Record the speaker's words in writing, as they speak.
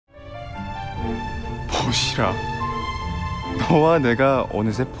벗이라. 너와 내가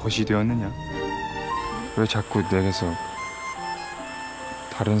어느새 벗이 되었느냐? 왜 자꾸 내게서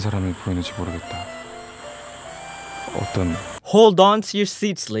다른 사람을 보이는지 모르겠다. 어떤 Hold on to your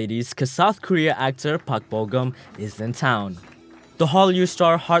seats, ladies, cause South Korea actor Park Bo-gum is in town. The Hallyu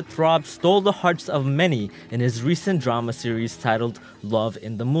star heartthrob stole the hearts of many in his recent drama series titled Love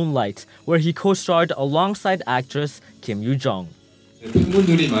in the Moonlight, where he co-starred alongside actress Kim Yoo-jung.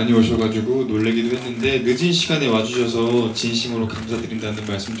 팬분들이 많이 오셔가지고 놀래기도 했는데 늦은 시간에 와주셔서 진심으로 감사드린다는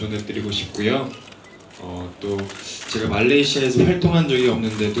말씀 전해드리고 싶고요. 또 제가 말레이시아에서 활동한 적이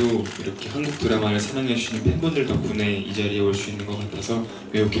없는데도 이렇게 한국 드라마를 사랑해주시는 팬분들 덕분에 이 자리에 올 수 있는 것 같아서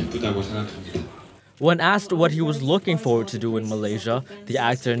매우 기쁘다고 생각합니다. When asked what he was looking forward to do in Malaysia, the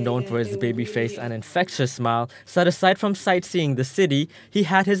actor, known for his baby face and infectious smile, said aside from sightseeing the city, he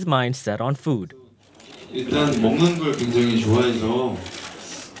had his mind set on food. 일단 먹는 걸 굉장히 좋아해서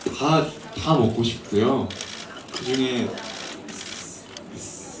다 먹고 싶고요. 그 중에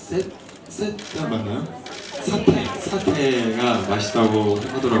셋다 맞나요? 사태가 맛있다고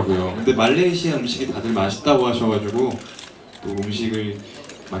하더라고요. 근데 말레이시아 음식이 다들 맛있다고 하셔가지고 또 음식을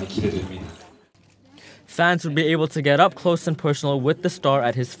많이 기대됩니다. Fans would be able to get up close and personal with the star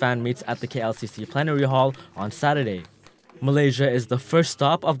at his fan meets at the KLCC Plenary Hall on Saturday. Malaysia is the first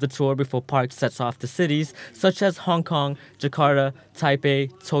stop of the tour before Park sets off to cities such as Hong Kong, Jakarta,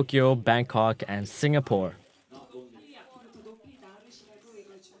 Taipei, Tokyo, Bangkok, and Singapore.